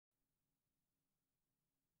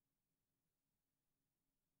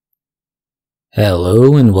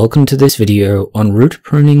Hello and welcome to this video on root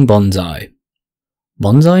pruning bonsai.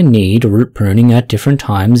 Bonsai need root pruning at different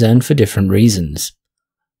times and for different reasons.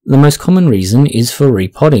 The most common reason is for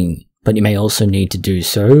repotting, but you may also need to do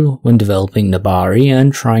so when developing nabari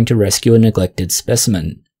and trying to rescue a neglected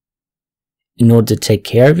specimen. In order to take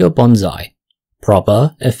care of your bonsai,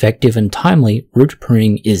 proper, effective and timely root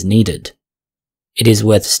pruning is needed. It is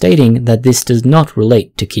worth stating that this does not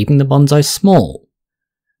relate to keeping the bonsai small.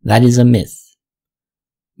 That is a myth.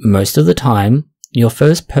 Most of the time, your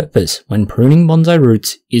first purpose when pruning bonsai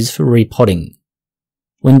roots is for repotting.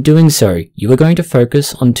 When doing so, you are going to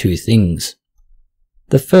focus on two things.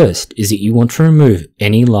 The first is that you want to remove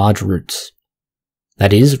any large roots.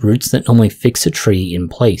 That is, roots that normally fix a tree in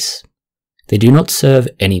place. They do not serve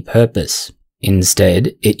any purpose.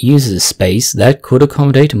 Instead, it uses space that could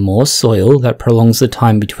accommodate more soil that prolongs the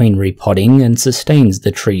time between repotting and sustains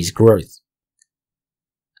the tree's growth.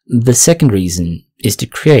 The second reason is to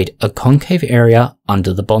create a concave area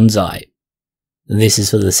under the bonsai. This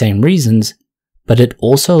is for the same reasons, but it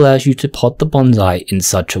also allows you to pot the bonsai in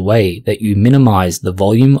such a way that you minimize the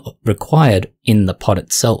volume required in the pot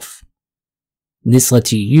itself. This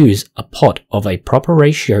lets you use a pot of a proper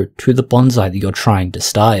ratio to the bonsai that you're trying to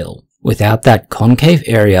style. Without that concave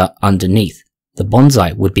area underneath, the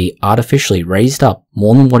bonsai would be artificially raised up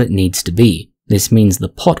more than what it needs to be. This means the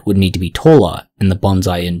pot would need to be taller, and the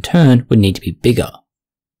bonsai in turn would need to be bigger.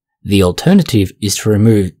 The alternative is to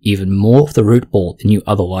remove even more of the root ball than you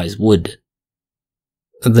otherwise would.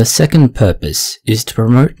 The second purpose is to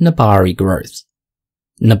promote nabari growth.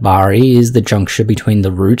 Nabari is the juncture between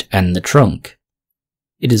the root and the trunk.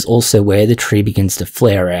 It is also where the tree begins to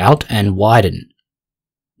flare out and widen.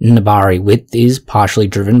 Nabari width is partially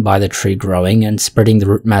driven by the tree growing and spreading the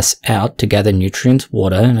root mass out to gather nutrients,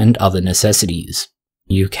 water, and other necessities.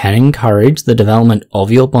 You can encourage the development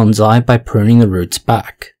of your bonsai by pruning the roots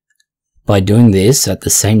back. By doing this at the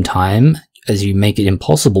same time as you make it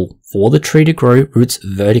impossible for the tree to grow roots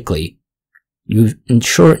vertically, you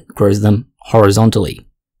ensure it grows them horizontally.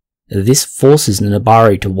 This forces the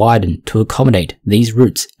nabari to widen to accommodate these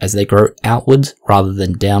roots as they grow outwards rather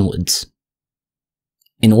than downwards.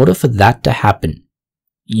 In order for that to happen,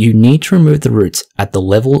 you need to remove the roots at the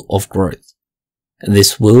level of growth.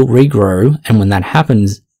 This will regrow, and when that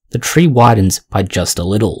happens, the tree widens by just a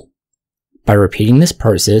little. By repeating this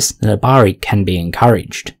process, the nabari can be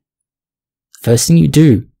encouraged. The first thing you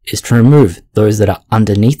do is to remove those that are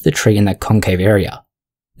underneath the tree in that concave area.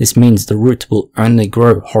 This means the roots will only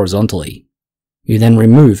grow horizontally. You then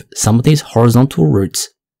remove some of these horizontal roots,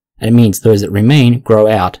 and it means those that remain grow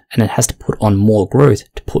out, and it has to put on more growth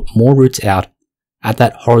to put more roots out at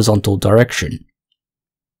that horizontal direction.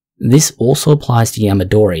 This also applies to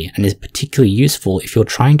Yamadori and is particularly useful if you're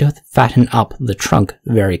trying to fatten up the trunk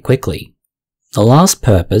very quickly. The last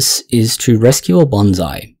purpose is to rescue a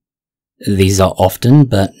bonsai. These are often,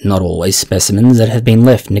 but not always, specimens that have been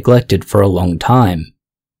left neglected for a long time.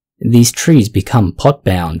 These trees become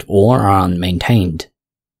pot-bound or are unmaintained.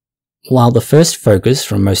 While the first focus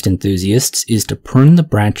from most enthusiasts is to prune the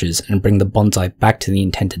branches and bring the bonsai back to the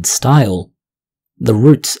intended style, the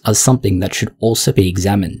roots are something that should also be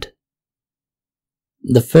examined.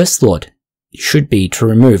 The first thought should be to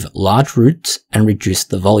remove large roots and reduce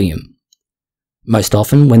the volume. Most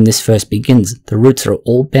often when this first begins, the roots are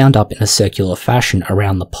all bound up in a circular fashion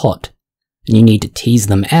around the pot, and you need to tease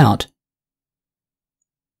them out.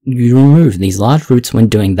 You remove these large roots when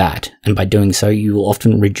doing that, and by doing so you will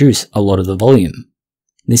often reduce a lot of the volume.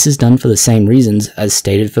 This is done for the same reasons as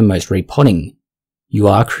stated for most repotting. You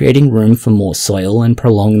are creating room for more soil and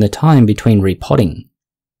prolonging the time between repotting.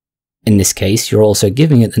 In this case, you're also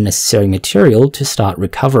giving it the necessary material to start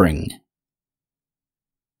recovering.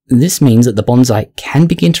 This means that the bonsai can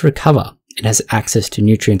begin to recover. It has access to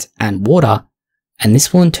nutrients and water, and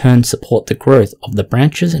this will in turn support the growth of the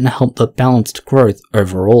branches and help the balanced growth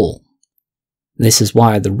overall. This is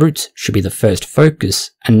why the roots should be the first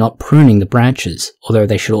focus and not pruning the branches, although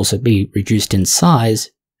they should also be reduced in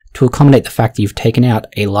size to accommodate the fact that you've taken out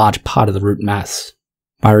a large part of the root mass.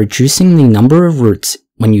 By reducing the number of roots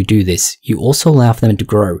when you do this, you also allow for them to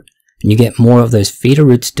grow, and you get more of those feeder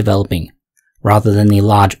roots developing, rather than the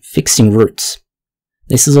large fixing roots.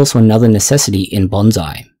 This is also another necessity in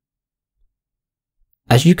bonsai.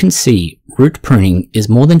 As you can see, root pruning is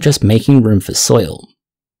more than just making room for soil.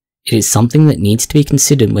 It is something that needs to be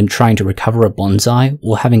considered when trying to recover a bonsai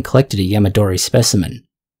or having collected a Yamadori specimen,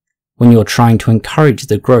 when you're trying to encourage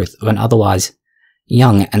the growth of an otherwise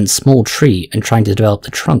young and small tree and trying to develop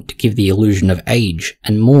the trunk to give the illusion of age,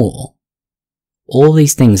 and more. All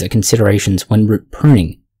these things are considerations when root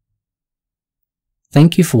pruning.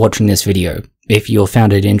 Thank you for watching this video. If you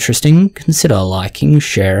found it interesting, consider liking,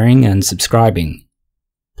 sharing, and subscribing.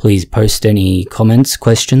 Please post any comments,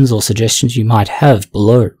 questions, or suggestions you might have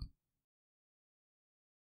below.